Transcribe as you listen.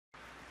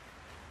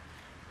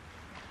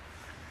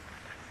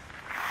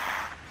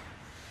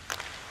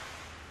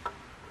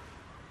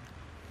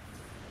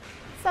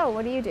So,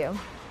 what do you do?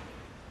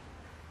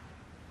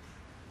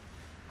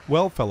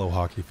 Well, fellow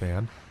hockey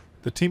fan,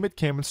 the team at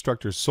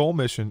camInstructor's sole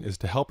mission is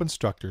to help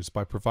instructors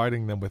by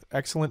providing them with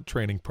excellent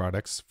training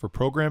products for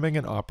programming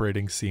and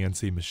operating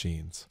CNC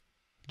machines.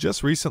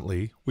 Just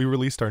recently, we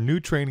released our new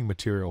training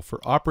material for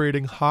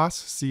operating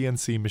Haas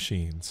CNC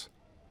machines.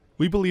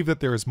 We believe that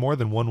there is more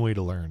than one way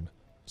to learn,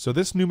 so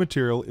this new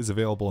material is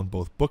available in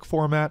both book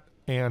format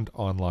and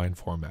online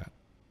format.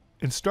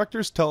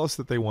 Instructors tell us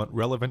that they want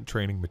relevant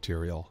training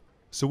material,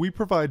 so we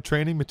provide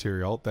training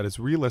material that is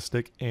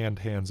realistic and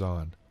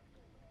hands-on.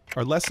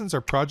 Our lessons are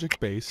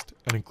project-based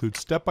and include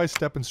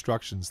step-by-step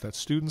instructions that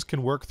students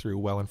can work through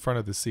while in front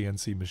of the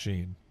CNC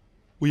machine.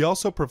 We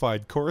also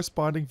provide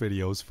corresponding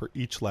videos for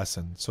each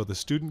lesson so the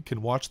student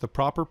can watch the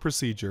proper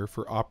procedure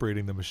for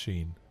operating the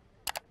machine.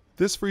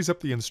 This frees up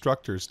the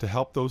instructors to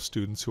help those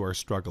students who are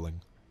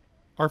struggling.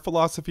 Our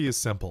philosophy is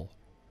simple: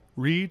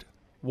 read,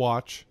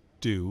 watch,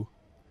 do,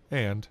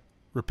 and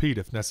repeat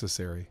if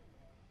necessary.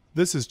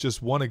 This is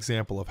just one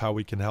example of how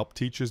we can help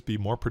teachers be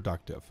more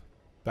productive.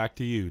 Back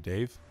to you,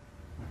 Dave.